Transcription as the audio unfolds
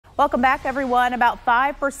Welcome back, everyone. About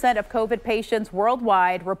 5% of COVID patients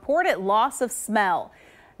worldwide reported loss of smell.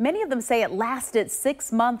 Many of them say it lasted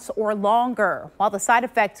 6 months or longer. While the side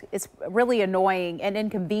effect is really annoying and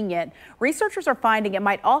inconvenient, researchers are finding it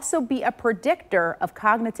might also be a predictor of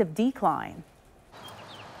cognitive decline.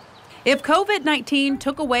 If COVID-19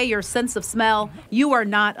 took away your sense of smell, you are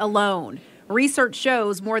not alone. Research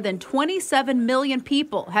shows more than 27 million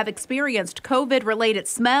people have experienced COVID-related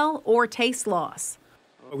smell or taste loss.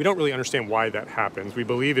 We don't really understand why that happens. We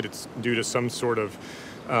believe it's due to some sort of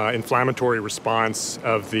inflammatory response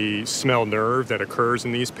of the smell nerve that occurs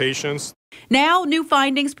in these patients. Now, new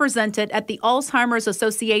findings presented at the Alzheimer's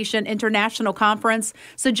Association International Conference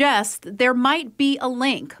suggest there might be a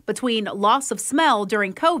link between loss of smell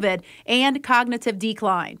during COVID and cognitive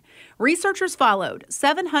decline. Researchers followed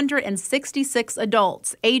 766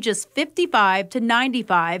 adults ages 55 to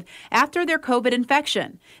 95 after their COVID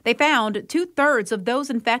infection. They found 2/3 of those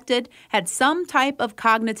infected had some type of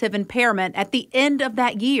cognitive impairment at the end of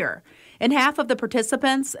that year. In half of the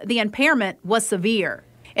participants, the impairment was severe.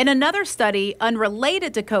 In another study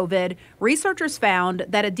unrelated to COVID, researchers found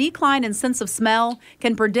that a decline in sense of smell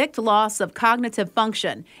can predict loss of cognitive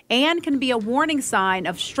function and can be a warning sign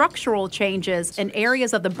of structural changes in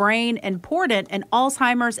areas of the brain important in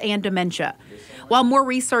Alzheimer's and dementia. While more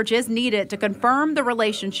research is needed to confirm the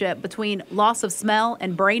relationship between loss of smell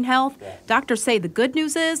and brain health, doctors say the good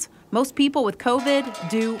news is most people with COVID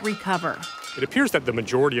do recover. It appears that the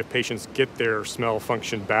majority of patients get their smell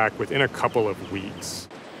function back within a couple of weeks.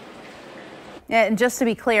 And just to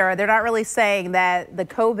be clear, they're not really saying that the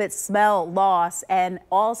COVID smell loss and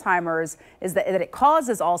Alzheimer's is that it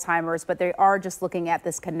causes Alzheimer's, but they are just looking at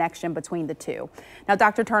this connection between the two. Now,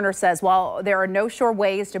 Dr. Turner says while there are no sure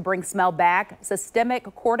ways to bring smell back, systemic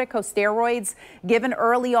corticosteroids given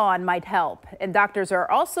early on might help. And doctors are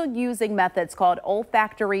also using methods called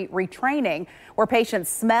olfactory retraining, where patients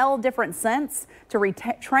smell different scents to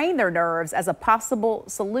retrain their nerves as a possible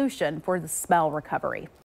solution for the smell recovery.